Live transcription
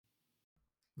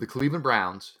The Cleveland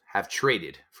Browns have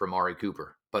traded for Amari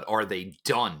Cooper, but are they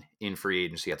done in free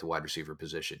agency at the wide receiver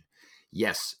position?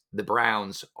 Yes, the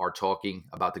Browns are talking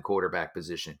about the quarterback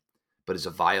position, but is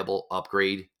a viable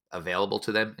upgrade available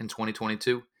to them in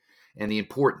 2022? And the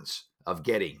importance of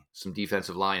getting some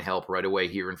defensive line help right away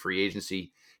here in free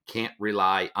agency. Can't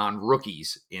rely on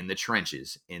rookies in the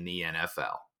trenches in the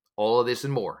NFL. All of this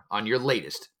and more on your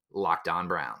latest Locked On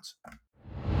Browns.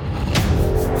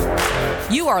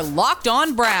 You are Locked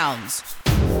On Browns,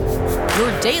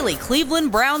 your daily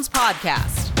Cleveland Browns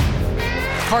podcast.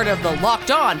 Part of the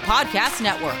Locked On Podcast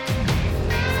Network,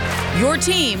 your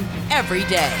team every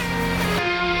day.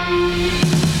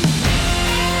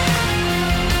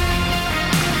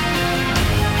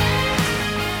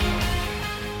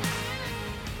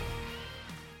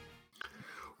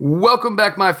 Welcome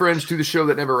back, my friends, to the show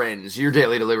that never ends, your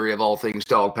daily delivery of all things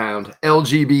Dog Pound,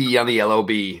 LGB on the LOB,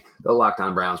 the Locked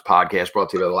On Browns podcast, brought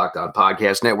to you by the Locked On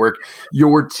Podcast Network,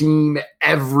 your team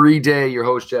every day. Your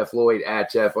host, Jeff Lloyd,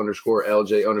 at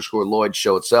Jeff_LJ_Lloyd,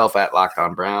 show itself at Locked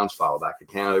On Browns, follow back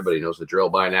account. Everybody knows the drill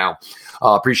by now.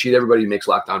 Appreciate everybody who makes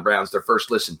Locked On Browns their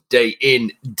first listen, day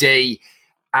in, day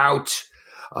out.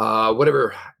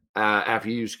 Whatever app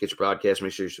you use to get your podcast,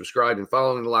 make sure you're subscribed and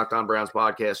following the Locked On Browns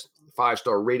podcast.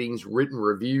 5-star ratings, written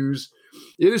reviews.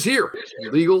 It is here.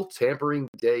 Legal tampering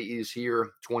day is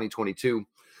here, 2022.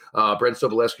 Brent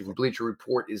Sobolewski from Bleacher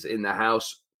Report is in the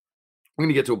house. I'm going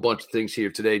to get to a bunch of things here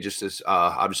today, just as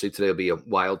obviously today will be a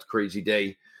wild, crazy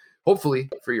day, hopefully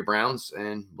for your Browns,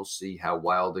 and we'll see how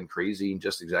wild and crazy and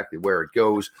just exactly where it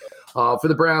goes. For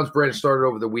the Browns, Brent started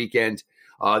over the weekend.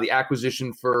 The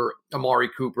acquisition for Amari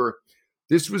Cooper.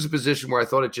 This was a position where I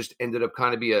thought it just ended up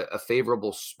kind of be a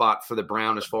favorable spot for the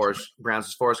Browns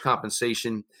as far as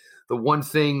compensation. The one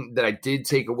thing that I did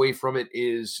take away from it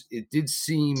is it did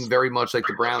seem very much like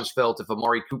the Browns felt if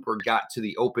Amari Cooper got to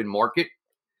the open market,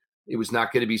 it was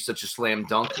not going to be such a slam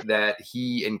dunk that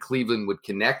he and Cleveland would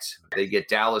connect. They get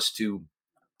Dallas to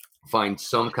find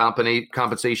some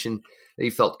compensation they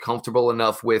felt comfortable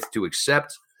enough with to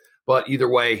accept. But either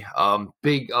way,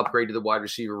 big upgrade to the wide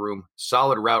receiver room,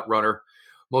 solid route runner.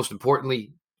 Most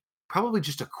importantly, probably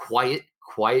just a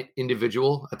quiet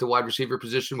individual at the wide receiver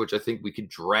position, which I think we could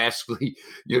drastically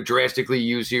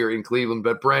use here in Cleveland.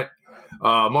 But Brent,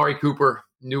 Amari Cooper,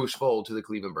 newest fold to the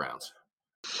Cleveland Browns.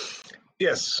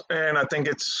 Yes, and I think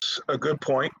it's a good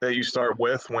point that you start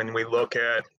with when we look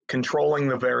at controlling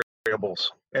the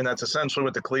variables. And that's essentially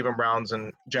what the Cleveland Browns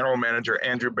and general manager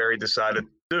Andrew Berry decided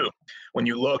to do. When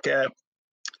you look at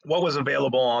what was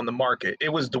available on the market,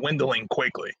 it was dwindling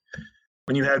quickly.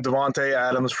 When you had Davante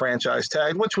Adams franchise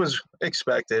tag, which was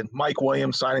expected, Mike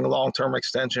Williams signing a long-term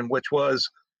extension, which was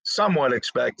somewhat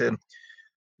expected,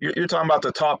 you're talking about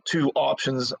the top two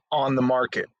options on the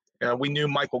market. We knew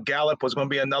Michael Gallup was going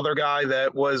to be another guy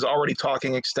that was already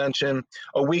talking extension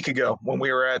a week ago when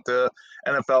we were at the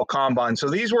NFL Combine. So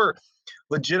these were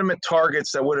legitimate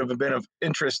targets that would have been of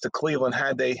interest to Cleveland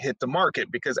had they hit the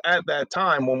market, because at that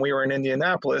time when we were in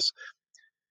Indianapolis,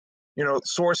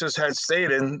 sources had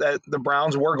stated that the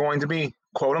Browns were going to be,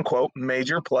 quote unquote,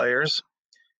 major players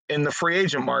in the free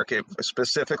agent market,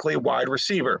 specifically wide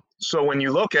receiver. So when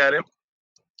you look at it,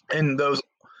 and those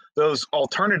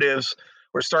alternatives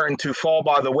were starting to fall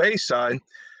by the wayside,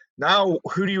 now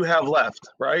who do you have left,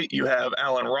 right? You have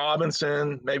Allen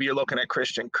Robinson, maybe you're looking at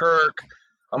Christian Kirk,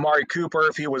 Amari Cooper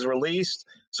if he was released.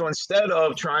 So instead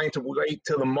of trying to wait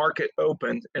till the market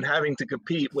opened and having to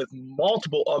compete with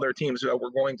multiple other teams that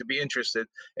were going to be interested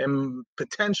and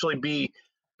potentially be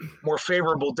more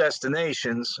favorable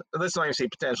destinations, let's not even say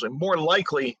potentially, more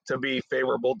likely to be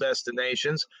favorable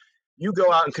destinations, you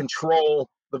go out and control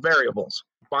the variables.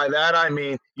 By that, I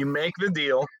mean you make the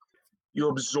deal, you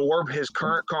absorb his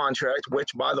current contract,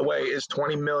 which, by the way, is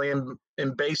 $20 million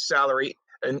in base salary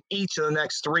in each of the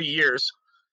next 3 years,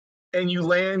 and you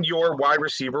land your wide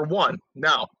receiver one.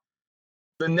 Now,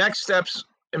 the next step's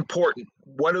important.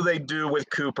 What do they do with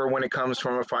Cooper when it comes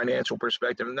from a financial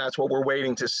perspective? And that's what we're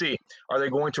waiting to see. Are they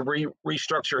going to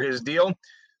restructure his deal?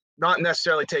 Not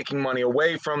necessarily taking money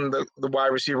away from the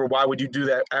wide receiver. Why would you do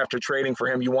that after trading for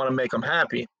him? You want to make him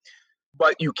happy.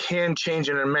 But you can change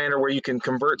it in a manner where you can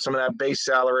convert some of that base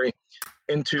salary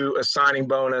into a signing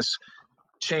bonus,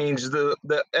 change the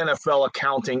NFL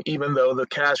accounting, even though the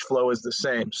cash flow is the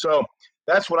same. So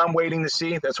that's what I'm waiting to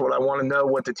see. That's what I want to know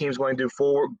what the team's going to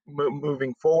do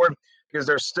moving forward, because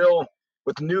there's still,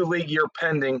 with new league year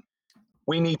pending,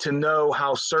 we need to know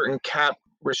how certain cap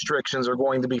restrictions are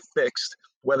going to be fixed,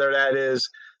 whether that is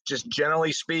just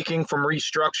generally speaking from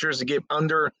restructures to get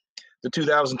under the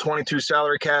 2022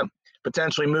 salary cap,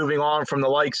 potentially moving on from the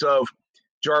likes of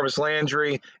Jarvis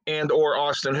Landry and or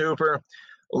Austin Hooper,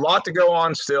 a lot to go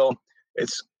on still.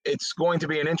 It's going to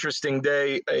be an interesting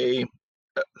day.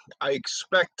 I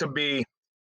expect to be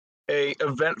a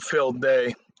event-filled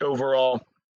day overall,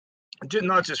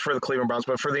 not just for the Cleveland Browns,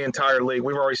 but for the entire league.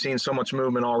 We've already seen so much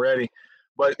movement already,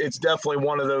 but it's definitely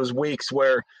one of those weeks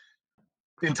where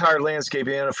the entire landscape of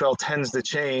the NFL tends to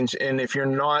change, and if you're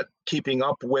not keeping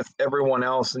up with everyone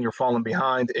else, then you're falling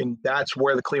behind, and that's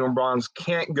where the Cleveland Browns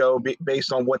can't go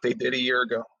based on what they did a year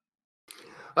ago.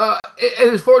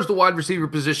 And as far as the wide receiver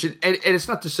position, and it's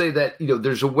not to say that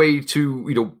there's a way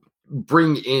to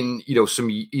bring in some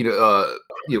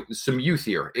some youth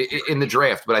here in the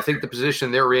draft, but I think the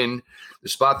position they're in, the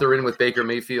spot they're in with Baker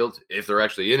Mayfield, if they're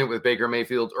actually in it with Baker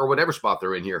Mayfield, or whatever spot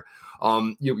they're in here,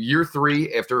 year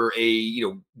 3 after a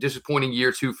disappointing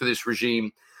year 2 for this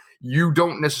regime, you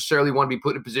don't necessarily want to be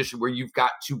put in a position where you've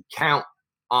got to count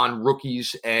on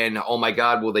rookies and oh my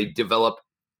God, will they develop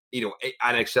at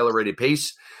an accelerated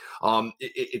pace.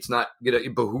 It's not going to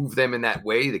behoove them in that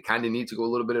way. They kind of need to go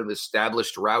a little bit of an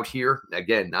established route here.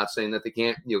 Again, not saying that they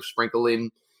can't, sprinkle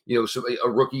in, a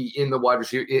rookie in the wide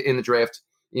receiver in the draft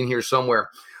in here somewhere.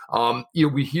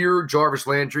 We hear Jarvis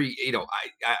Landry.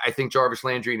 I think Jarvis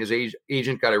Landry and his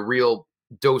agent got a real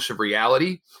dose of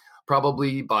reality,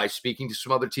 probably by speaking to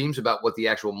some other teams about what the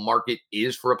actual market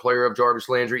is for a player of Jarvis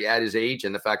Landry at his age,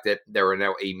 and the fact that there are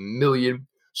now 1 million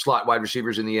slot wide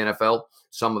receivers in the NFL,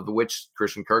 some of which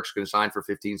Christian Kirk's going to sign for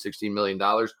 $15-16 million.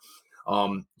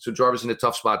 So Jarvis in a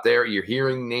tough spot there. You're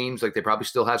hearing names like they probably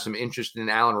still have some interest in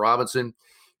Allen Robinson.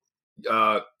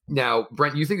 Now,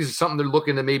 Brent, you think this is something they're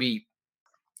looking to maybe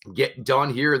get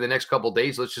done here in the next couple of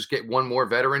days? Let's just get one more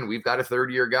veteran. We've got a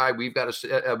third-year guy. We've got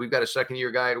a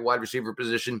second-year guy at a wide receiver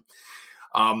position.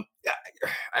 I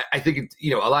think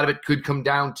a lot of it could come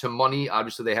down to money.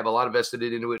 Obviously, they have a lot invested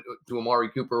into it to Amari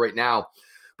Cooper right now.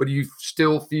 But do you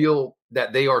still feel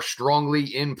that they are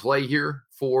strongly in play here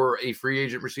for a free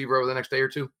agent receiver over the next day or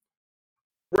two?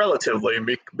 Relatively,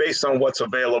 based on what's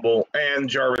available and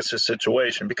Jarvis's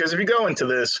situation. Because if you go into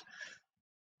this,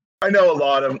 I know a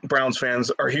lot of Browns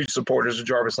fans are huge supporters of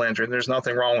Jarvis Landry, and there's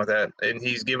nothing wrong with that. And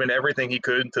he's given everything he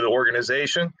could to the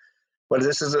organization. But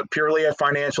this is purely a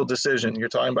financial decision. You're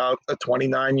talking about a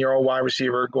 29-year-old wide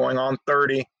receiver going on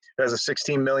 30, who has a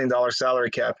 $16 million salary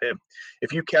cap hit.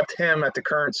 If you kept him at the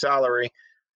current salary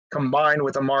combined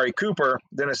with Amari Cooper,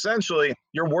 then essentially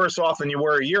you're worse off than you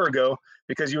were a year ago,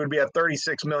 because you would be at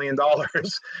 $36 million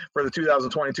for the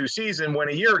 2022 season, when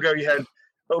a year ago you had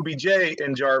OBJ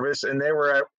and Jarvis, and they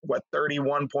were at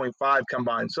 31.5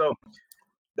 combined. So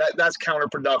that's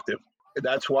counterproductive.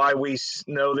 That's why we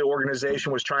know the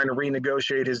organization was trying to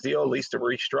renegotiate his deal, at least to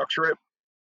restructure it.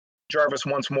 Jarvis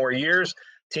wants more years.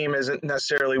 Team isn't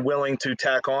necessarily willing to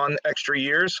tack on extra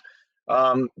years.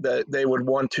 That they would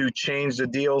want to change the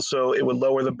deal so it would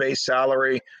lower the base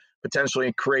salary,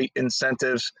 potentially create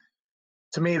incentives.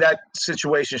 To me, that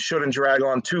situation shouldn't drag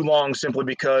on too long, simply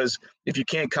because if you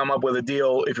can't come up with a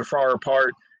deal, if you're far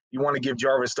apart, you want to give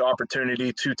Jarvis the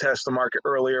opportunity to test the market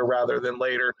earlier rather than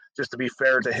later, just to be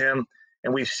fair to him.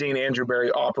 And we've seen Andrew Berry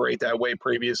operate that way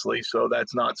previously, so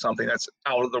that's not something that's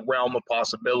out of the realm of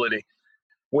possibility.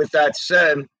 With that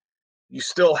said, you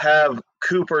still have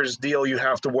Cooper's deal you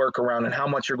have to work around and how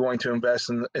much you're going to invest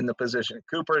in the position.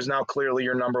 Cooper is now clearly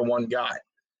your number one guy.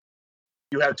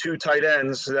 You have 2 tight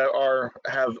ends that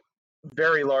have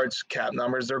very large cap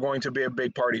numbers. They're going to be a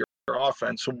big part of your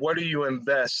offense. So what do you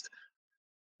invest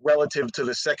relative to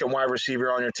the second wide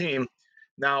receiver on your team?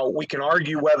 Now, we can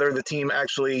argue whether the team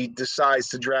actually decides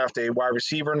to draft a wide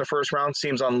receiver in the first round.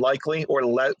 Seems unlikely, or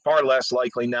far less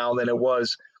likely now than it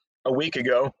was a week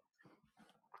ago.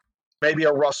 Maybe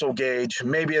a Russell Gage,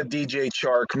 maybe a DJ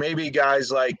Chark, maybe guys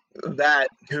like that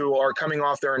who are coming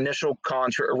off their initial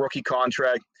rookie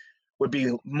contract would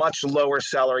be much lower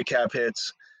salary cap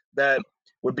hits that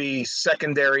would be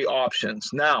secondary options.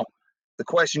 Now, the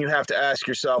question you have to ask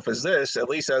yourself is this, at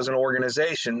least as an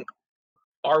organization: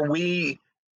 are we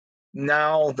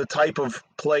now the type of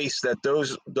place that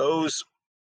those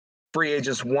free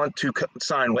agents want to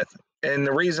sign with? And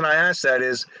the reason I ask that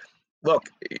is, look,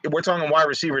 we're talking wide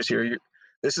receivers here.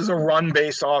 This is a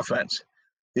run-based offense.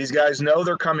 These guys know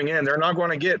they're coming in. They're not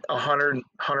going to get 100,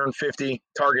 150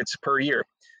 targets per year.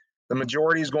 The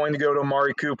majority is going to go to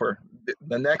Amari Cooper.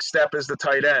 The next step is the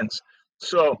tight ends.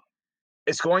 So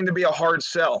it's going to be a hard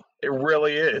sell. It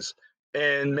really is.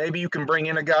 And maybe you can bring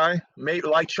in a guy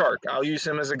like Chark. I'll use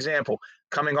him as an example.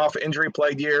 Coming off an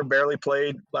injury-plagued year, barely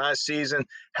played last season,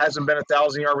 hasn't been a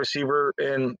 1,000-yard receiver,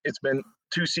 and it's been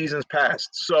 2 seasons past.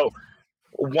 So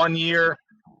 1 year,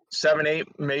 $7-8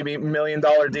 maybe $1 million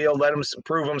deal, let him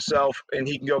prove himself, and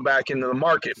he can go back into the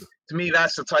market. To me,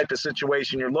 that's the type of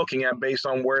situation you're looking at based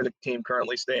on where the team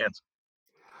currently stands.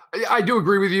 I do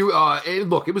agree with you.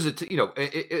 Look, it was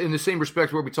in the same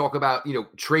respect where we talk about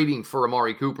trading for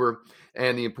Amari Cooper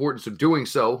and the importance of doing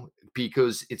so,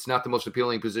 because it's not the most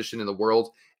appealing position in the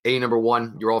world. Number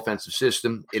one, your offensive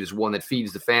system. It is one that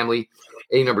feeds the family.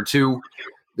 Number two,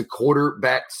 the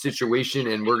quarterback situation,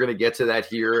 and we're going to get to that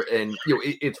here. And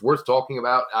it's worth talking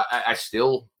about. I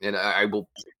still, and I will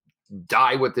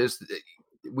die with this.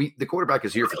 The quarterback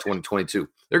is here for 2022.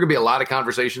 There are going to be a lot of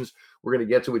conversations. We're going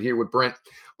to get to it here with Brent,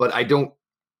 but I don't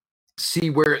see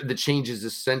where the change is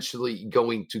essentially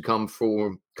going to come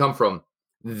from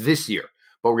this year.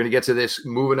 But we're going to get to this.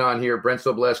 Moving on here, Brent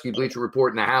Sobleski, Bleacher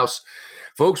Report in the house.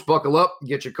 Folks, buckle up.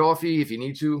 Get your coffee if you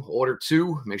need to. Order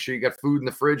 2. Make sure you got food in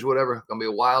the fridge, whatever. It's going to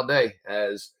be a wild day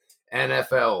as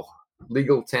NFL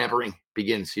legal tampering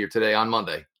begins here today on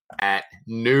Monday at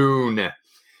noon.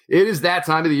 It is that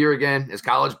time of the year again as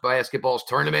college basketball's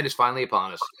tournament is finally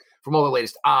upon us. From all the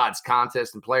latest odds,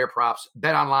 contests, and player props,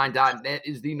 BetOnline.net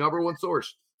is the number one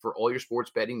source for all your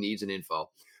sports betting needs and info.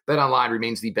 BetOnline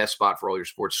remains the best spot for all your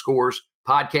sports scores,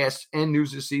 podcasts, and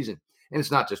news this season. And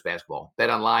it's not just basketball.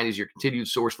 BetOnline is your continued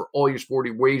source for all your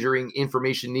sporting wagering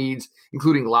information needs,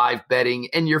 including live betting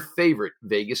and your favorite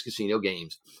Vegas casino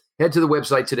games. Head to the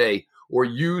website today or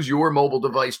use your mobile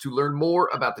device to learn more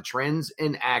about the trends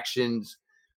and actions.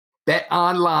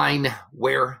 BetOnline,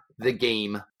 where the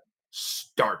game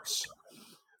starts.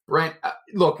 Brent,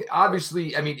 look,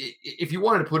 obviously, I mean, if you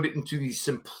wanted to put it into the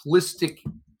simplistic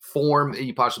form that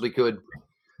you possibly could,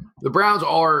 the Browns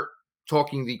are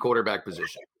talking the quarterback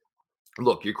position.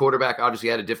 Look, your quarterback obviously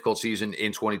had a difficult season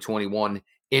in 2021,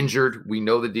 injured. We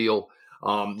know the deal.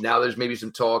 Now there's maybe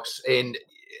some talks. And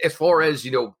as far as,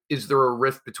 is there a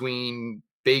rift between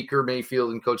Baker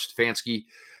Mayfield and Coach Stefanski?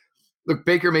 Look,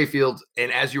 Baker Mayfield,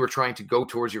 and as you were trying to go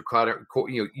towards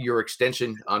your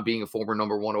extension on being a former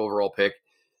number 1 overall pick,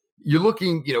 you're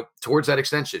looking, towards that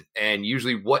extension. And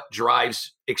usually what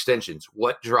drives extensions?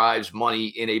 What drives money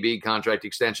in a big contract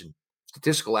extension?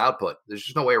 Statistical output. There's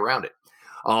just no way around it.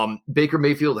 Baker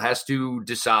Mayfield has to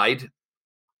decide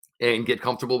and get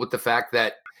comfortable with the fact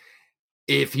that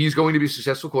if he's going to be a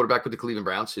successful quarterback with the Cleveland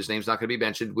Browns, his name's not going to be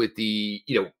mentioned with the,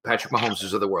 Patrick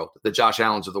Mahomes of the world, the Josh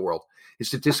Allens of the world. His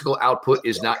statistical output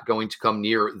is not going to come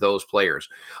near those players.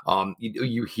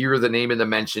 You hear the name in the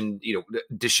mention,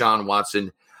 Deshaun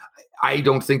Watson. I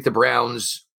don't think the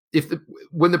Browns,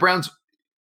 when the Browns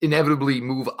inevitably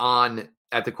move on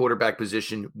at the quarterback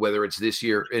position, whether it's this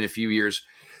year, in a few years,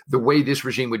 the way this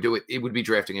regime would do it, it would be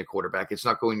drafting a quarterback. It's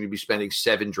not going to be spending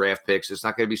 7 draft picks. It's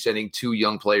not going to be sending 2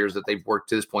 young players that they've worked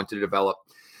to this point to develop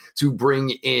to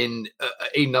bring in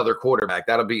another quarterback.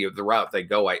 That'll be the route they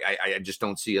go. I just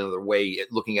don't see another way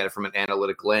at looking at it from an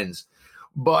analytic lens.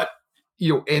 But,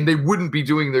 and they wouldn't be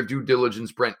doing their due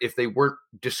diligence, Brent, if they weren't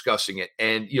discussing it.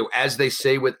 And, as they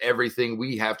say with everything,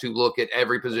 we have to look at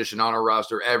every position on our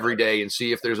roster every day and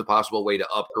see if there's a possible way to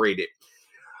upgrade it.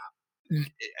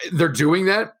 They're doing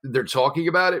that. They're talking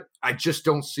about it. I just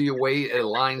don't see a way it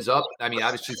lines up. I mean,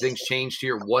 obviously things changed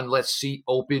here. One less seat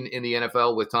open in the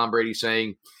NFL with Tom Brady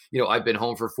saying, I've been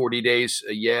home for 40 days.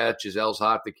 Yeah, Giselle's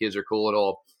hot. The kids are cool and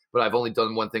all. But I've only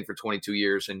done one thing for 22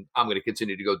 years, and I'm going to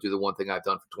continue to go do the one thing I've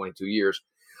done for 22 years.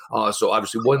 So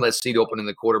obviously one less seat open in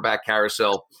the quarterback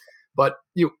carousel. But,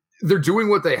 they're doing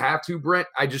what they have to, Brent.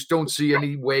 I just don't see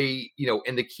any way,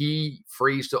 and the key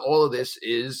phrase to all of this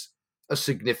is a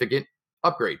significant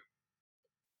upgrade.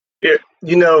 Yeah,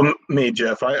 you know me,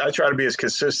 Jeff. I try to be as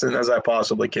consistent as I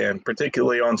possibly can,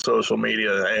 particularly on social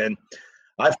media. And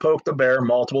I've poked the bear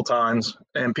multiple times,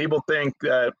 and people think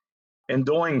that in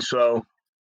doing so,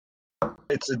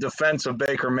 it's a defense of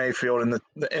Baker Mayfield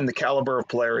and the caliber of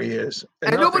player he is.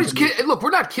 And nobody's kidding. Look, we're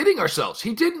not kidding ourselves.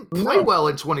 He didn't play well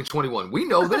in 2021. We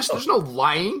know this. There's no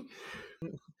lying.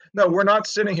 No, we're not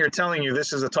sitting here telling you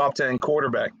this is a top 10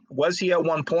 quarterback. Was he at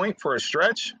one point for a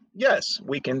stretch? Yes,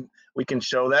 we can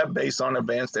show that based on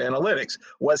advanced analytics.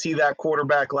 Was he that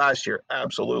quarterback last year?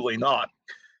 Absolutely not.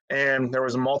 And there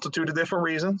was a multitude of different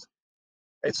reasons.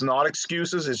 It's not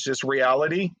excuses. It's just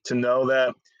reality to know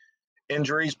that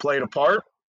injuries played a part,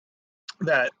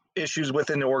 that issues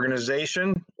within the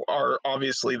organization are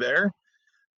obviously there.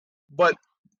 But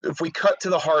if we cut to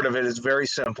the heart of it, it's very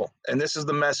simple. And this is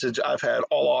the message I've had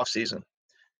all offseason.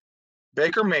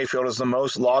 Baker Mayfield is the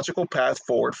most logical path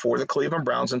forward for the Cleveland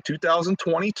Browns in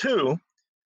 2022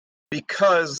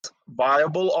 because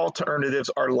viable alternatives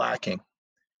are lacking.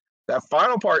 That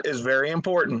final part is very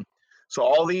important. So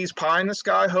all these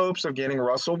pie-in-the-sky hopes of getting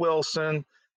Russell Wilson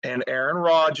and Aaron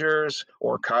Rodgers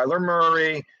or Kyler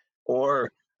Murray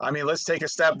Or, I mean, let's take a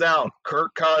step down.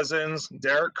 Kirk Cousins,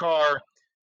 Derek Carr.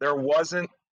 There wasn't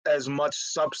as much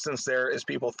substance there as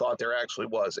people thought there actually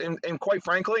was. And quite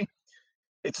frankly,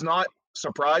 it's not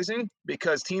surprising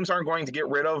because teams aren't going to get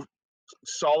rid of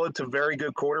solid to very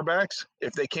good quarterbacks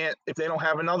if they don't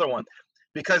have another one,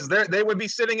 because they would be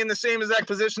sitting in the same exact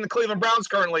position the Cleveland Browns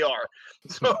currently are.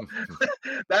 So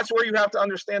that's where you have to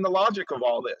understand the logic of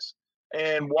all this,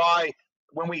 and why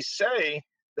when we say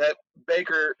that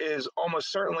Baker is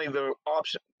almost certainly the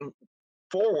option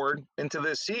forward into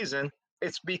this season,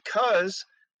 it's because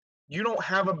you don't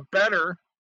have a better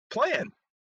plan.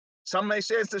 Some may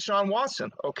say it's Deshaun Watson.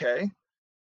 Okay,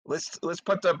 let's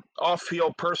put the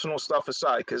off-field personal stuff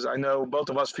aside, because I know both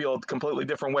of us feel a completely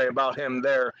different way about him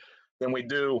there than we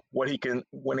do what he can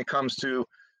when it comes to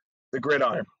the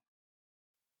gridiron.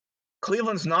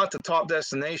 Cleveland's not the top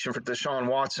destination for Deshaun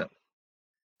Watson.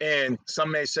 And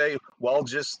some may say, well,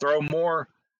 just throw more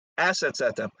assets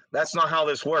at them. That's not how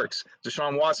this works.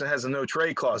 Deshaun Watson has a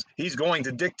no-trade clause. He's going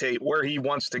to dictate where he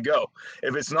wants to go.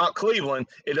 If it's not Cleveland,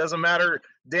 it doesn't matter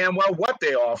damn well what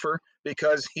they offer,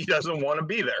 because he doesn't want to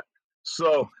be there.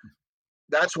 So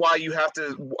that's why you have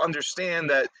to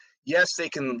understand that, yes, they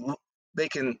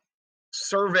can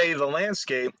survey the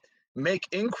landscape, make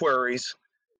inquiries,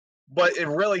 but it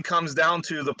really comes down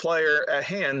to the player at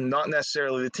hand, not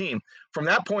necessarily the team. From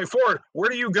that point forward, where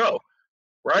do you go,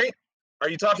 right? Are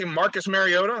you talking Marcus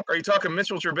Mariota? Are you talking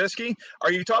Mitchell Trubisky?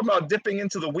 Are you talking about dipping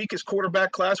into the weakest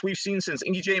quarterback class we've seen since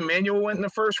E.J. Manuel went in the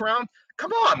first round?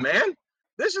 Come on, man.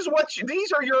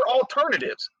 These are your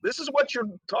alternatives. This is what you're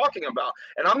talking about.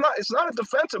 And it's not a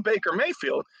defense of Baker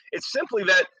Mayfield. It's simply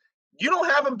that you don't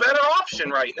have a better option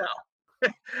right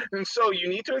now. And so you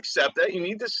need to accept that. You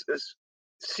need to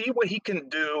see what he can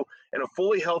do in a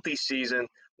fully healthy season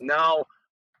now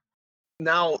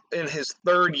in his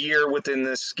third year within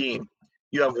this scheme.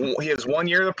 He has 1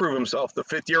 year to prove himself, the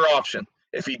fifth-year option.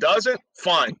 If he doesn't,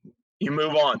 fine, you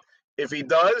move on. If he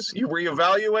does, you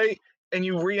reevaluate and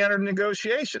you re-enter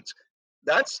negotiations.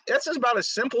 That's about as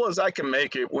simple as I can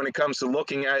make it when it comes to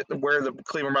looking at where the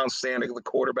Cleveland Browns stand at the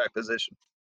quarterback position.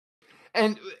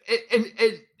 And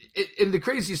the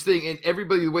craziest thing, and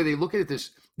everybody, the way they look at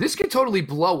this could totally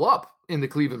blow up in the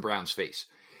Cleveland Browns' face.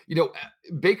 You know,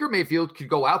 Baker Mayfield could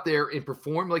go out there and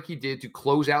perform like he did to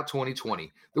close out 2020,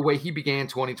 the way he began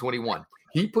 2021.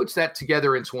 He puts that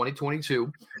together in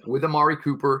 2022 with Amari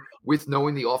Cooper, with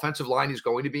knowing the offensive line is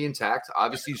going to be intact.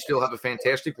 Obviously, you still have a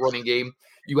fantastic running game.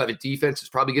 You have a defense that's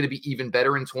probably going to be even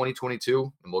better in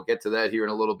 2022, and we'll get to that here in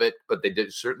a little bit, but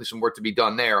there's certainly some work to be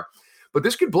done there. But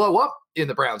this could blow up in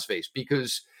the Browns' face,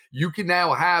 because you can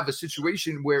now have a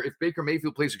situation where if Baker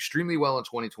Mayfield plays extremely well in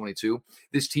 2022,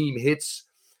 this team hits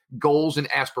goals and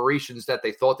aspirations that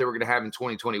they thought they were going to have in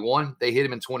 2021. They hit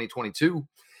him in 2022.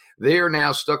 They're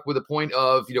now stuck with a point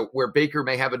of, where Baker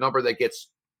may have a number that gets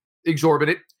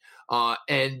exorbitant.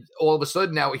 And all of a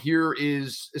sudden now here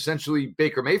is essentially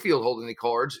Baker Mayfield holding the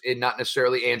cards and not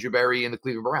necessarily Andrew Berry and the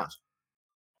Cleveland Browns.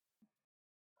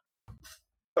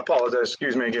 Apologize.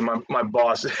 Excuse me again. My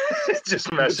boss just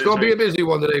messaged me. It's going to be a busy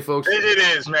one today, folks.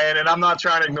 It is, man. And I'm not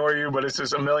trying to ignore you, but it's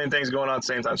just a million things going on at the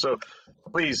same time. So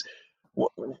please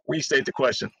restate the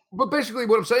question. But basically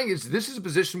what I'm saying is this is a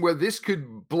position where this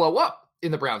could blow up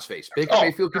in the Browns' face. Baker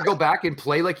Mayfield could go back and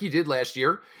play like he did last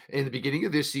year in the beginning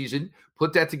of this season,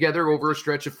 put that together over a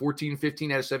stretch of 14,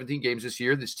 15 out of 17 games this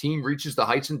year. This team reaches the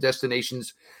heights and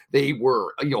destinations they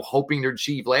were, hoping to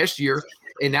achieve last year.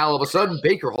 And now all of a sudden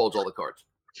Baker holds all the cards.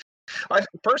 I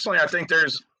think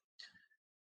there's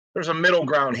a middle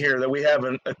ground here that we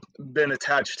haven't been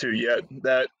attached to yet,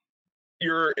 that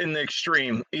you're in the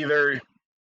extreme. Either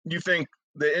you think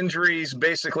the injuries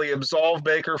basically absolve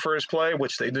Baker for his play,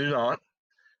 which they do not,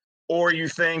 or you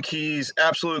think he's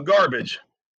absolute garbage,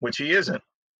 which he isn't.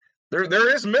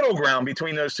 There is middle ground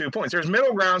between those 2 points. There's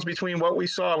middle grounds between what we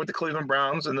saw with the Cleveland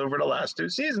Browns and over the last 2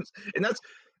 seasons. And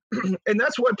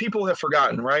that's what people have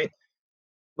forgotten, right?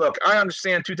 Look, I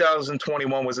understand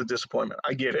 2021 was a disappointment.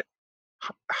 I get it.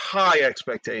 High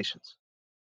expectations.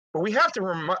 But we have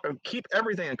to keep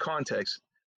everything in context.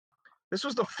 This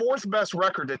was the 4th best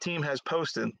record the team has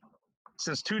posted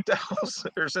since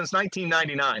since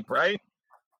 1999, right?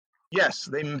 Yes,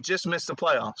 they just missed the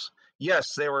playoffs.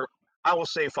 Yes, they were, I will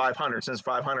say 500, since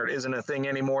 500 isn't a thing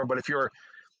anymore. But if you're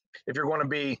going to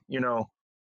be,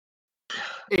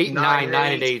 8, 9,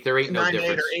 9 and 8, there ain't no 9,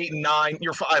 difference. 8 or 8 and 9,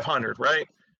 you're 500, right?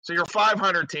 So you're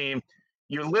 500 team.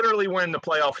 You literally win the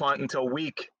playoff hunt until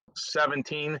week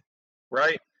 17,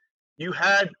 right? You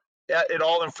had it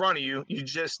all in front of you. You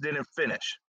just didn't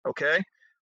finish, okay?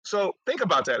 So think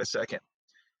about that a second.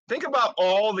 Think about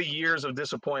all the years of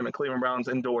disappointment Cleveland Browns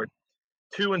endured.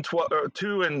 2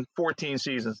 and 14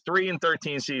 seasons, 3 and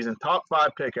 13 seasons, top 5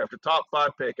 pick after top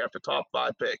 5 pick after top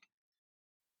 5 pick.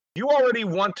 You already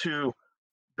want to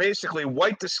basically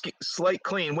wipe the slate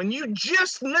clean when you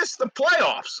just missed the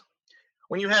playoffs,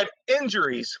 when you had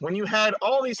injuries, when you had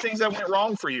all these things that went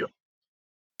wrong for you.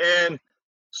 And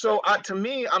so to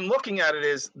me, I'm looking at it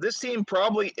as this team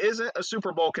probably isn't a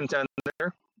Super Bowl contender.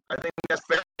 I think that's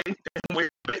fair. We're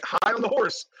high on the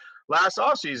horse last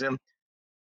offseason.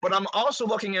 But I'm also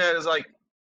looking at it as like,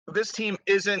 this team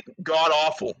isn't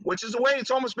god-awful, which is the way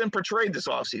it's almost been portrayed this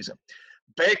offseason.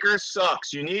 Baker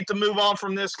sucks. You need to move on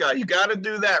from this guy. You got to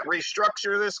do that,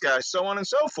 restructure this guy, so on and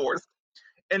so forth.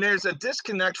 And there's a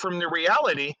disconnect from the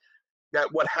reality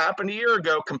that what happened a year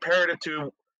ago compared it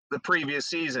to the previous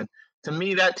season. To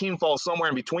me, that team falls somewhere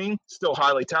in between, still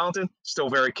highly talented, still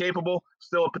very capable,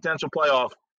 still a potential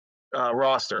playoff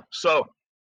roster. So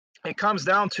it comes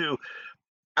down to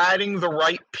adding the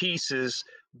right pieces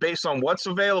based on what's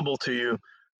available to you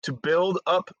to build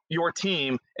up your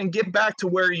team and get back to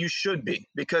where you should be,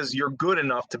 because you're good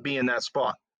enough to be in that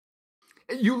spot.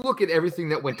 You look at everything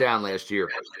that went down last year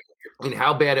and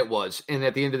how bad it was, and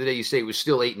at the end of the day, you say it was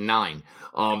still 8-9,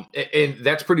 and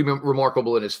that's pretty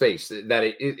remarkable in his face that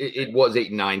it was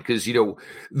 8-9, because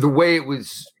the way it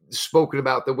was spoken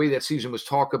about, the way that season was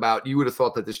talked about, you would have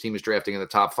thought that this team is drafting in the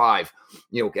top 5,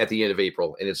 at the end of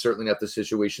April, and it's certainly not the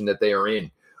situation that they are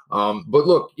in. But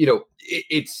look,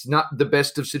 it's not the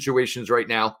best of situations right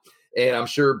now. And I'm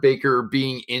sure Baker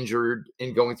being injured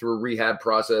and going through a rehab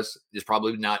process is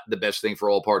probably not the best thing for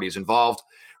all parties involved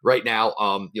right now.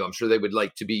 I'm sure they would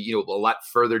like to be, a lot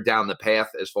further down the path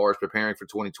as far as preparing for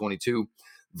 2022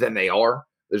 than they are.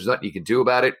 There's nothing you can do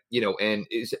about it, and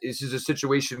this is a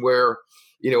situation where,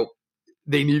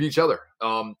 they need each other.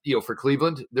 For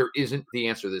Cleveland, there isn't the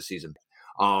answer this season.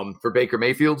 For Baker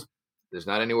Mayfield, there's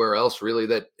not anywhere else really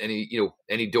that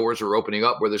any doors are opening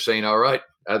up where they're saying, all right,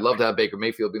 I'd love to have Baker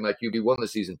Mayfield be my QB1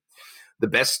 this season. The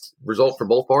best result for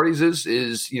both parties is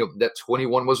that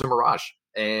 21 was a mirage,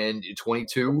 and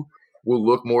 22 will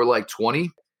look more like 20.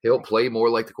 He'll play more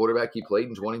like the quarterback he played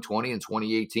in 2020 and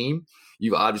 2018.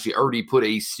 You've obviously already put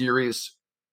a serious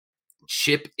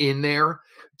chip in there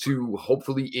to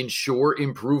hopefully ensure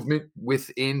improvement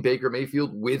within Baker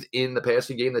Mayfield, within the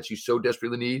passing game that you so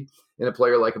desperately need in a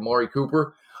player like Amari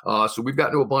Cooper. So we've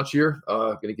gotten to a bunch here.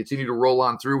 Going to continue to roll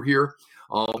on through here.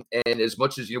 And as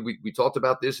much as we talked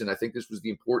about this, and I think this was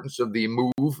the importance of the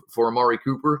move for Amari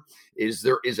Cooper, is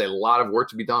there is a lot of work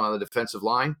to be done on the defensive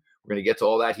line. We're going to get to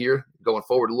all that here going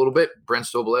forward a little bit. Brent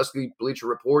Sobolewski, Bleacher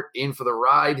Report, in for the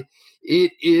ride.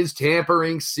 It is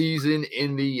tampering season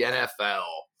in the NFL.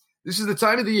 This is the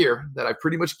time of the year that I've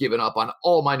pretty much given up on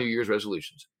all my New Year's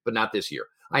resolutions, but not this year.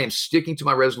 I am sticking to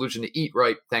my resolution to eat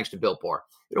right thanks to Built Bar.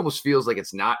 It almost feels like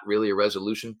it's not really a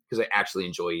resolution because I actually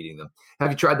enjoy eating them.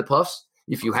 Have you tried the Puffs?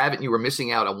 If you haven't, you are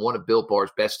missing out on one of Built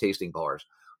Bar's best tasting bars.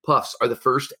 Puffs are the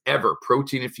first ever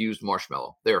protein-infused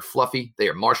marshmallow. They are fluffy. They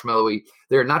are marshmallowy.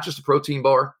 They are not just a protein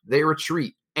bar. They are a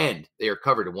treat, and they are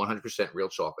covered in 100% real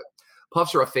chocolate.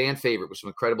 Puffs are a fan favorite with some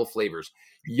incredible flavors.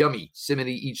 Yummy cinnamony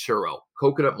each churro,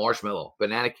 coconut marshmallow,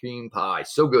 banana cream pie.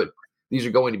 So good. These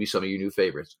are going to be some of your new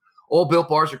favorites. All Built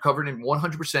Bars are covered in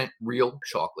 100% real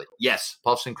chocolate. Yes,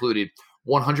 Puffs included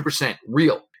 100%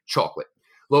 real chocolate.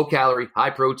 Low calorie, high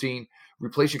protein.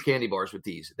 Replace your candy bars with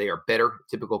these. They are better.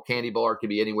 Typical candy bar can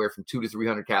be anywhere from 200 to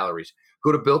 300 calories.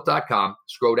 Go to Built.com,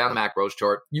 scroll down the macros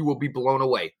chart. You will be blown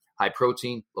away. High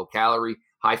protein, low calorie,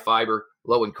 high fiber,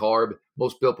 low in carb.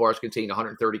 Most Built Bars contain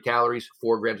 130 calories,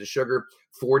 4 grams of sugar,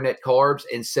 4 net carbs,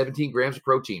 and 17 grams of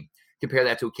protein. Compare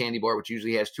that to a candy bar, which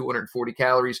usually has 240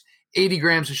 calories, 80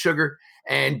 grams of sugar,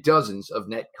 and dozens of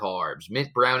net carbs.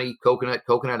 Mint brownie,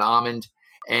 coconut almond,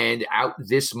 and out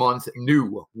this month,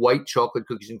 new white chocolate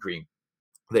cookies and cream.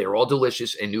 They are all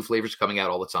delicious, and new flavors coming out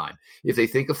all the time. If they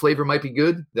think a flavor might be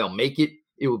good, they'll make it.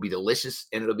 It will be delicious,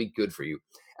 and it'll be good for you.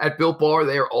 At Built Bar,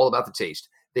 they are all about the taste.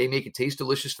 They make it taste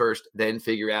delicious first, then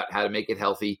figure out how to make it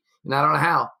healthy. And I don't know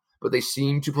how, but they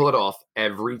seem to pull it off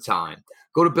every time.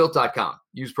 Go to Built.com.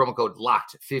 Use promo code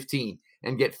LOCKED15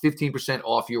 and get 15%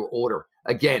 off your order.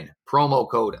 Again, promo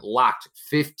code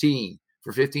LOCKED15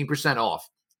 for 15% off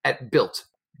at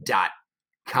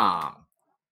Built.com.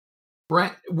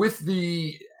 Brent, with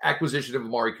the acquisition of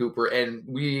Amari Cooper, and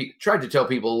we tried to tell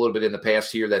people a little bit in the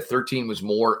past here that 13 was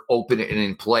more open and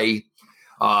in play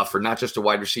for not just a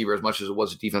wide receiver as much as it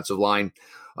was a defensive line,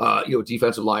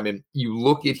 defensive lineman. You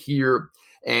look at here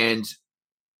and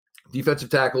defensive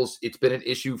tackles, it's been an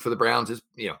issue for the Browns.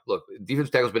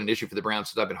 Defensive tackles been an issue for the Browns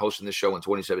since I've been hosting this show in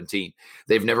 2017.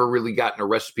 They've never really gotten a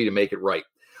recipe to make it right.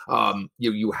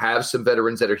 You have some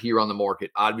veterans that are here on the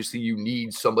market. Obviously, you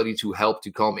need somebody to help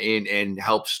to come in and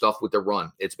help stuff with the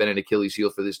run. It's been an Achilles heel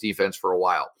for this defense for a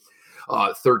while.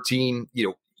 13,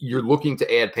 you're looking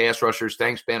to add pass rushers.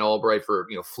 Thanks, Ben Albright, for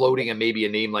floating and maybe a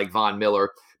name like Von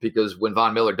Miller, because when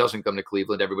Von Miller doesn't come to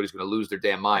Cleveland, everybody's going to lose their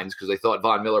damn minds because they thought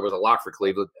Von Miller was a lock for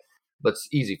Cleveland. But it's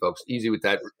easy, folks. Easy with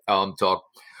that talk.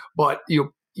 But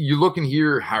you're looking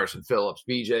here, Harrison Phillips,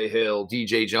 B.J. Hill,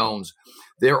 D.J. Jones.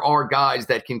 There are guys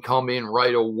that can come in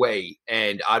right away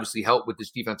and obviously help with this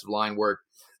defensive line work.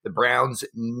 The Browns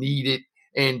need it.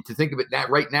 And to think of it that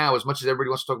right now, as much as everybody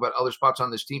wants to talk about other spots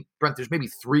on this team, Brent, there's maybe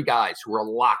 3 guys who are a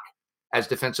lock as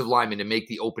defensive linemen to make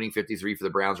the opening 53 for the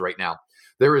Browns right now.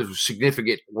 There is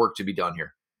significant work to be done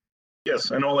here.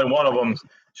 Yes, and only one of them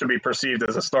should be perceived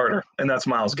as a starter, and that's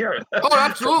Myles Garrett. Oh,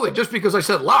 absolutely. Just because I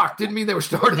said lock didn't mean they were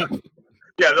starting.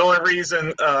 Yeah, the only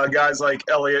reason guys like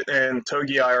Elliott and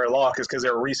Togiai are lock is because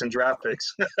they're recent draft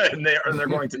picks, and they're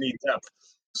going to need depth.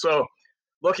 So,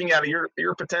 looking at it,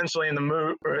 you're potentially in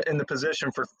the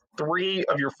position for 3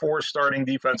 of your 4 starting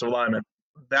defensive linemen.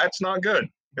 That's not good.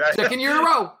 Second year in a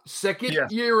row.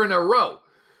 Year in a row.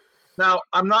 Now,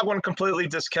 I'm not going to completely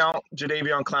discount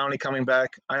Jadeveon Clowney coming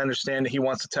back. I understand that he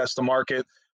wants to test the market,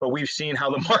 but we've seen how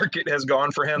the market has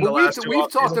gone for him the last 2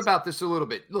 We've talked about this a little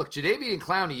bit. Look, Jadeveon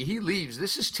Clowney, he leaves.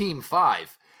 This is team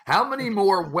 5. How many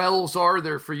more wells are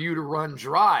there for you to run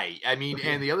dry? I mean,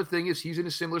 and the other thing is he's in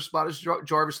a similar spot as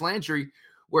Jarvis Landry,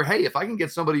 where, hey, if I can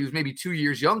get somebody who's maybe 2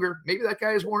 years younger, maybe that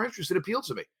guy is more interested. It appeals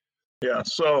to me. Yeah,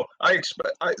 so I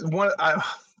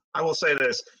will say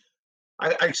this.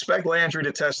 I expect Landry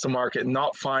to test the market,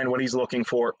 not find what he's looking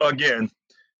for again,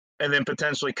 and then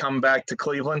potentially come back to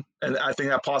Cleveland. And I think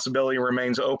that possibility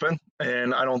remains open.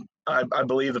 And I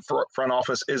believe the front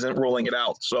office isn't ruling it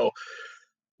out. So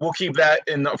we'll keep that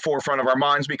in the forefront of our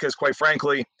minds because, quite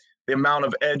frankly, the amount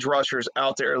of edge rushers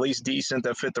out there, at least decent,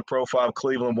 that fit the profile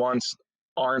Cleveland wants,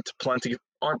 aren't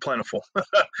plentiful.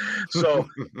 So,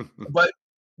 but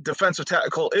defensive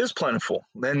tackle is plentiful,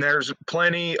 and there's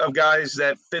plenty of guys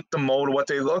that fit the mold of what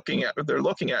they're looking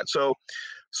at. So,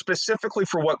 specifically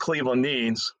for what Cleveland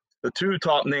needs, the 2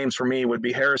 top names for me would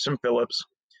be Harrison Phillips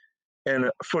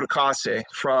and Fudukase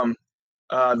from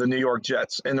the New York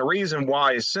Jets. And the reason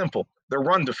why is simple: they're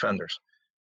run defenders.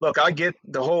 Look, I get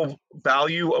the whole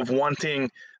value of wanting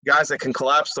guys that can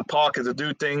collapse the pocket to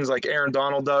do things like Aaron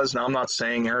Donald does. Now, I'm not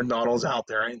saying Aaron Donald's out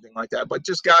there or anything like that, but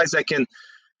just guys that can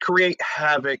create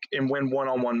havoc and win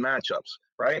one-on-one matchups,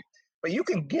 right? But you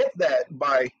can get that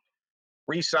by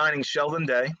re-signing Sheldon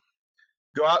Day,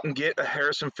 go out and get a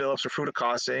Harrison Phillips or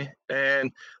Fudukase,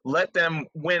 and let them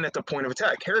win at the point of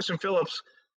attack. Harrison Phillips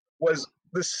was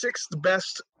the 6th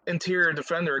best interior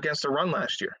defender against the run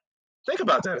last year. Think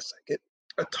about that a second.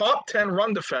 A top 10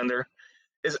 run defender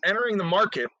is entering the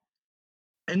market,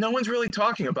 and no one's really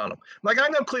talking about him. Like, I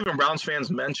know Cleveland Browns fans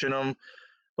mention him,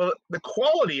 but the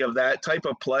quality of that type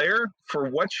of player for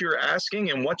what you're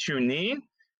asking and what you need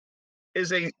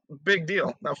is a big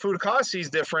deal. Now, Fudukase is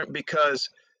different because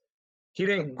he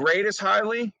didn't grade as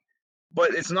highly,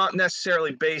 but it's not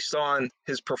necessarily based on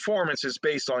his performance. It's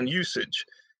based on usage.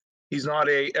 He's not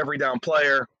a every down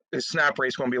player. His snap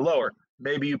rate's going to be lower.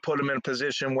 Maybe you put him in a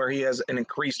position where he has an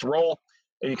increased role,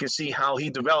 and you can see how he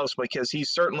develops because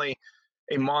he's certainly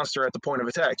a monster at the point of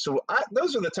attack. So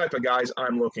those are the type of guys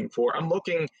I'm looking for. I'm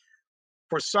looking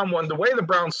for someone. The way the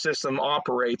Browns system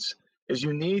operates is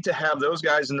you need to have those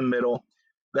guys in the middle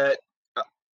that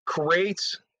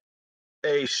creates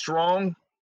a strong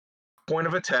point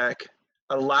of attack,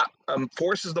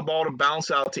 forces the ball to bounce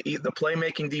out to the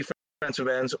playmaking defensive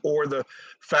ends or the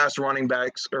fast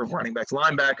linebackers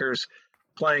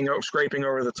scraping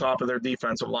over the top of their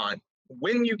defensive line.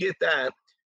 When you get that,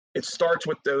 it starts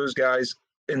with those guys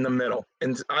in the middle.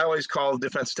 And I always call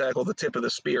defensive tackle the tip of the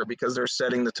spear because they're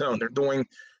setting the tone. They're doing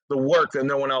the work that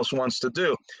no one else wants to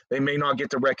do. They may not get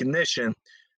the recognition,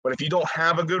 but if you don't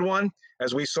have a good one,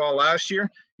 as we saw last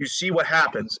year, you see what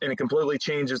happens, and it completely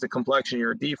changes the complexion of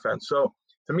your defense. So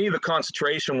to me, the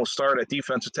concentration will start at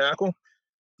defensive tackle.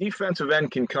 Defensive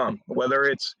end can come, whether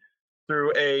it's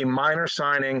through a minor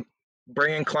signing,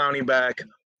 bringing Clowney back,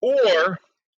 or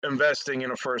investing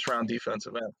in a first-round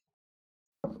defensive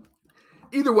end.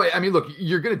 Either way, I mean, look,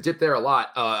 you're going to dip there a lot.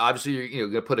 Obviously, you're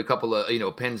going to put a couple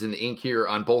of pens in the ink here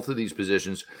on both of these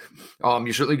positions.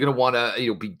 You're certainly going to want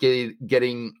to be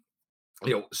getting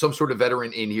some sort of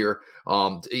veteran in here.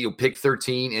 Pick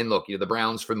 13, and look, the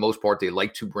Browns for the most part they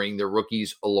like to bring their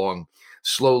rookies along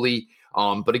slowly.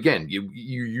 But again, you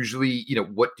usually,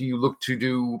 what do you look to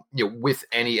do, with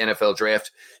any NFL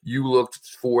draft? You look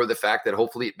for the fact that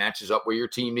hopefully it matches up where your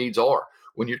team needs are.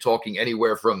 when you're talking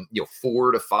anywhere from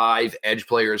 4 to 5 edge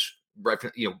players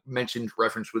mentioned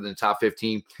reference within the top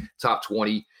 15, top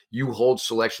 20. You hold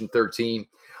selection 13.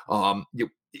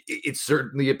 It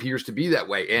certainly appears to be that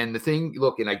way. And the thing,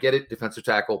 look, and I get it, defensive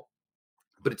tackle,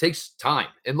 but it takes time.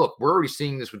 And look, we're already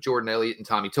seeing this with Jordan Elliott and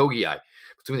Tommy Togiai.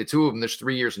 Between the two of them, there's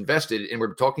 3 years invested, and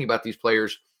we're talking about these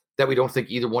players that we don't think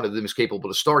either one of them is capable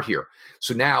to start here.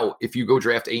 So now, if you go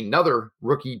draft another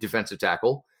rookie defensive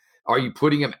tackle, are you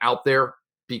putting him out there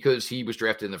because he was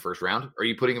drafted in the first round? Or are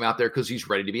you putting him out there because he's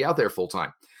ready to be out there full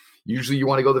time? Usually you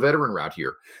want to go the veteran route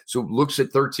here. So looks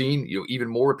at 13, even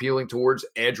more appealing towards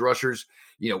edge rushers,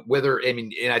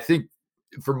 and I think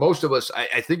for most of us,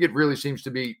 I think it really seems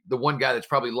to be the one guy that's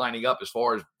probably lining up as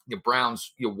far as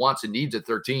Browns wants and needs at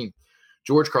 13.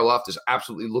 George Karlaftis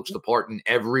absolutely looks the part in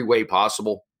every way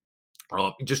possible.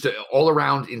 Just an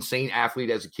all-around insane athlete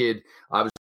as a kid.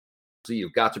 Obviously,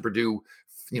 you've got to Purdue,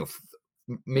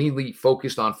 mainly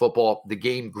focused on football. The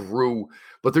game grew,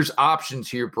 but there's options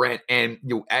here, Brent. And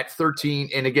at 13,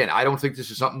 and again, I don't think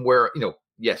this is something where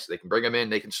yes, they can bring him in,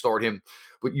 they can start him,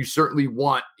 but you certainly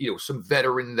want some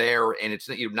veteran there, and it's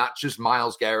not just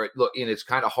Myles Garrett. Look, and it's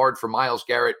kind of hard for Myles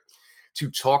Garrett to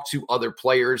talk to other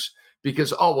players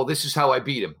because, this is how I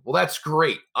beat him. Well, that's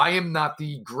great. I am not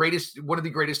one of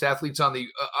the greatest athletes on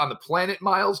the planet,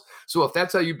 Myles. So if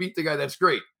that's how you beat the guy, that's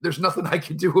great. There's nothing I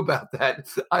can do about that.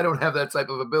 I don't have that type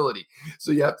of ability.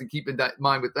 So you have to keep in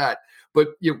mind with that. But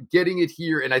getting it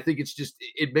here, and I think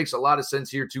it makes a lot of sense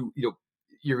here to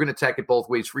you're going to attack it both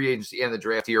ways, free agency and the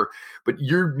draft here. But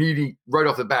you're needing right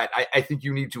off the bat, I think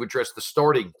you need to address the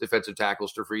starting defensive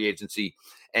tackles to free agency.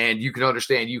 And you can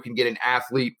understand you can get an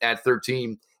athlete at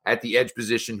 13 at the edge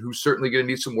position who's certainly going to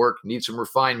need some work, need some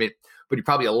refinement, but you're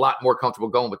probably a lot more comfortable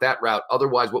going with that route.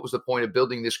 Otherwise, what was the point of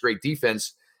building this great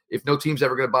defense if no team's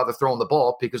ever going to bother throwing the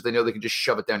ball because they know they can just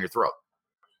shove it down your throat?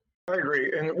 I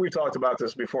agree. And we talked about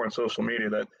this before on social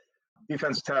media that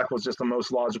defensive tackle is just the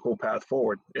most logical path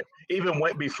forward. It even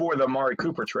went before the Amari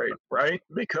Cooper trade, right?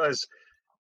 Because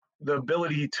the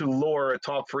ability to lure a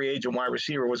top free agent wide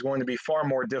receiver was going to be far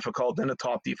more difficult than a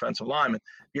top defensive lineman.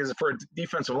 Because for a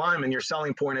defensive lineman, your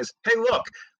selling point is, hey, look,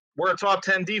 we're a top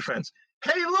 10 defense.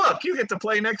 Hey, look, you get to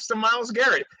play next to Myles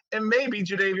Garrett and maybe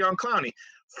Jadeveon Clowney.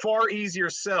 Far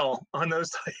easier sell on those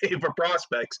type of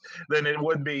prospects than it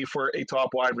would be for a top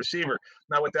wide receiver.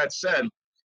 Now, with that said,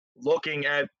 looking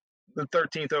at the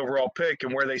 13th overall pick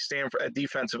and where they stand at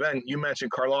defensive end, you mentioned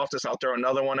Karlaftis. I'll throw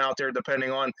another one out there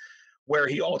depending on where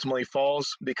he ultimately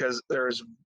falls, because there's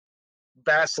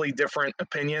vastly different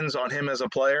opinions on him as a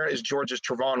player, is Georgia's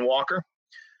Travon Walker.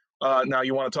 Now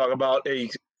you want to talk about a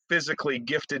physically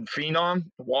gifted phenom.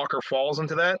 Walker falls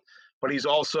into that, but he's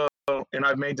also, and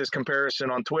I've made this comparison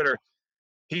on Twitter,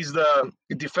 he's the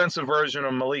defensive version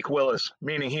of Malik Willis,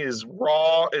 meaning he is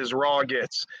raw as raw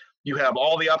gets. You have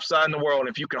all the upside in the world. And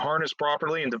if you can harness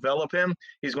properly and develop him,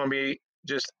 he's going to be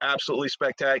just absolutely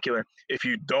spectacular. If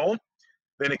you don't,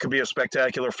 then it could be a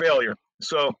spectacular failure.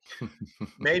 So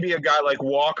maybe a guy like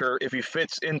Walker, if he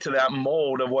fits into that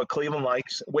mold of what Cleveland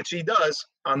likes, which he does,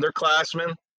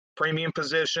 underclassman, premium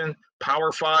position,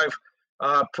 Power 5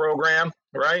 program,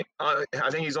 right? I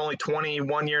think he's only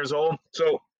 21 years old.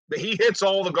 So he hits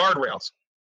all the guardrails.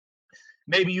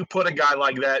 Maybe you put a guy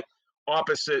like that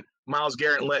opposite Myles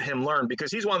Garrett and let him learn,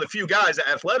 because he's one of the few guys that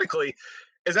athletically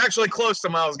is actually close to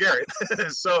Myles Garrett.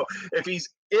 So if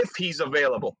he's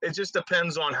available, it just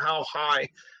depends on how high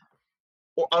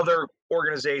other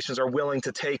organizations are willing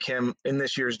to take him in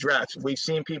this year's draft. We've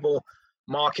seen people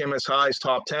mock him as high as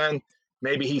top 10.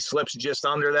 Maybe he slips just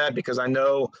under that, because I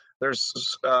know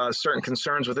there's certain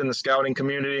concerns within the scouting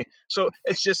community. So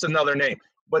it's just another name.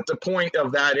 But the point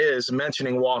of that is,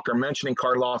 mentioning Walker, mentioning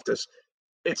Karlaftis,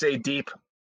 it's a deep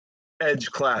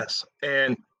edge class.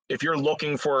 And if you're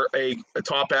looking for a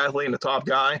top athlete and a top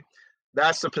guy,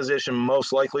 that's the position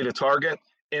most likely to target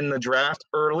in the draft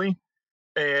early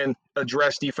and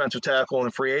address defensive tackle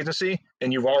and free agency.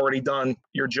 And you've already done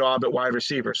your job at wide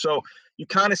receiver. So you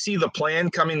kind of see the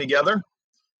plan coming together.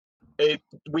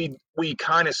 We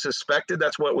kind of suspected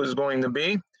that's what it was going to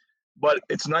be, but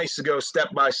it's nice to go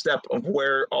step by step of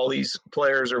where all these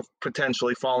players are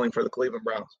potentially falling for the Cleveland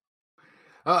Browns.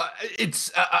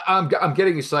 I'm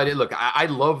getting excited. Look, I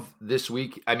love this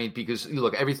week. I mean, because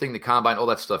look, everything, the combine, all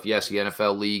that stuff. Yes, the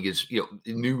NFL league is,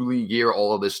 new league year,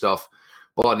 all of this stuff.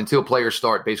 But until players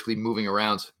start basically moving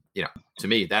around, to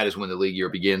me, that is when the league year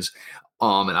begins.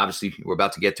 And obviously we're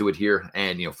about to get to it here.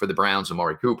 And, for the Browns,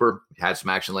 Amari Cooper had some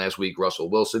action last week,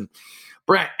 Russell Wilson,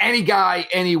 Brent, any guy,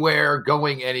 anywhere,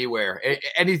 going anywhere,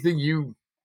 anything you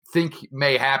think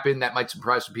may happen that might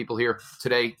surprise some people here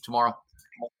today, tomorrow?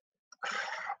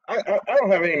 I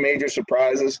don't have any major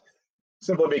surprises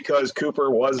simply because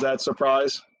Cooper was that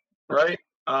surprise, right?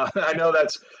 I know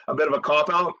that's a bit of a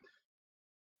cop-out,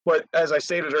 but as I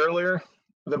stated earlier,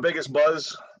 the biggest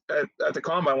buzz at the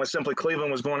Combine was simply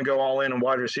Cleveland was going to go all in on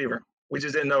wide receiver. We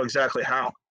just didn't know exactly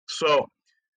how. So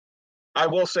I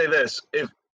will say this, if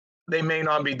they may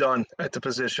not be done at the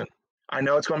position. I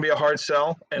know it's going to be a hard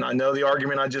sell, and I know the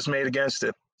argument I just made against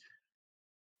it.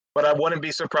 But I wouldn't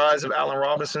be surprised if Allen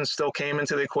Robinson still came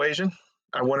into the equation.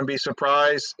 I wouldn't be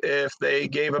surprised if they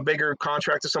gave a bigger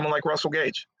contract to someone like Russell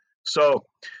Gage. So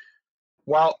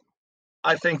while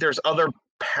I think there's other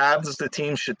paths the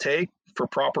team should take for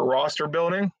proper roster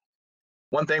building,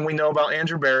 one thing we know about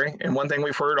Andrew Berry, and one thing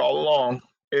we've heard all along,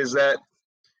 is that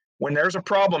when there's a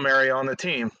problem area on the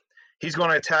team, he's going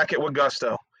to attack it with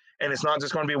gusto. And it's not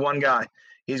just going to be one guy.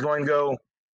 He's going to go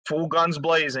full guns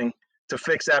blazing to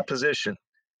fix that position.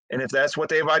 And if that's what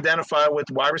they've identified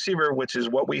with wide receiver, which is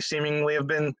what we seemingly have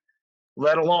been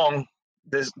led along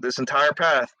this entire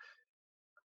path,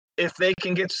 if they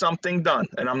can get something done,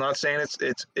 and I'm not saying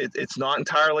it's not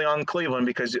entirely on Cleveland,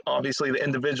 because obviously the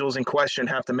individuals in question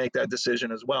have to make that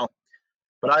decision as well.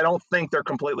 But I don't think they're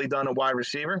completely done at wide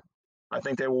receiver. I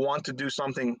think they will want to do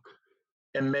something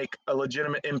and make a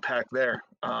legitimate impact there.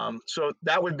 So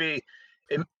that would be,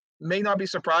 it may not be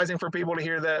surprising for people to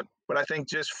hear that, but I think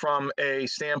just from a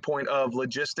standpoint of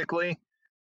logistically,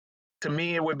 to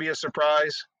me, it would be a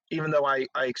surprise, even though I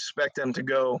expect them to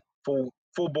go full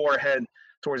bore ahead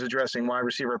towards addressing wide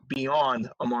receiver beyond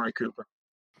Amari Cooper.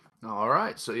 All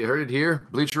right, so you heard it here.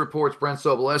 Bleacher Report's Brent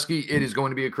Sobolewski. It is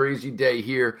going to be a crazy day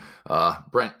here.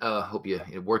 Brent, hope you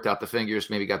worked out the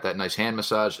fingers, maybe got that nice hand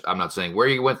massage. I'm not saying where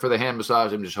you went for the hand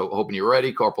massage. I'm just hoping you're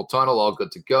ready. Carpal tunnel, all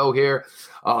good to go here.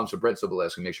 So Brent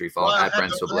Sobolewski, make sure you follow at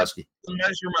Brent Sobolewski.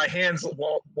 Measure my hands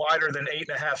wider than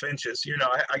 8.5 inches. You know,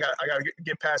 I got to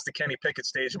get past the Kenny Pickett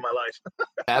stage of my life.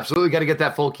 Absolutely, got to get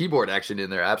that full keyboard action in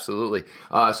there. Absolutely.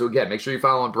 So again, make sure you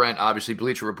follow on Brent. Obviously,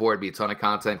 Bleacher Report be a ton of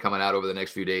content coming out over the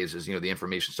next few days as the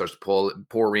information starts to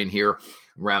pour in here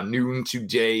around noon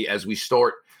today as we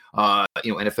start.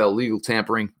 NFL legal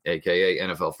tampering, aka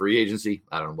NFL free agency.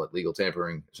 I don't know what legal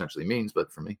tampering essentially means, but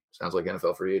for me, sounds like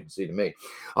NFL free agency to me.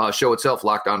 Show itself,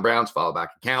 Locked On Browns, follow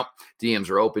back account. DMs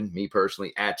are open. Me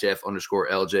personally, at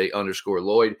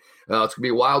Jeff_LJ_Lloyd. It's going to be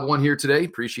a wild one here today.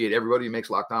 Appreciate everybody who makes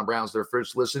Locked On Browns their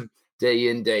first listen day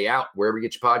in, day out, wherever you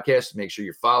get your podcasts. Make sure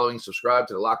you're following, subscribe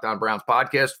to the Locked On Browns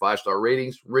podcast, 5-star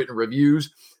ratings, written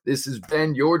reviews. This has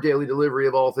been your daily delivery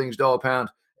of all things Dog Pound,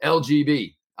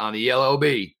 LGB on the LOB.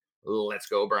 Let's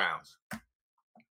go Browns.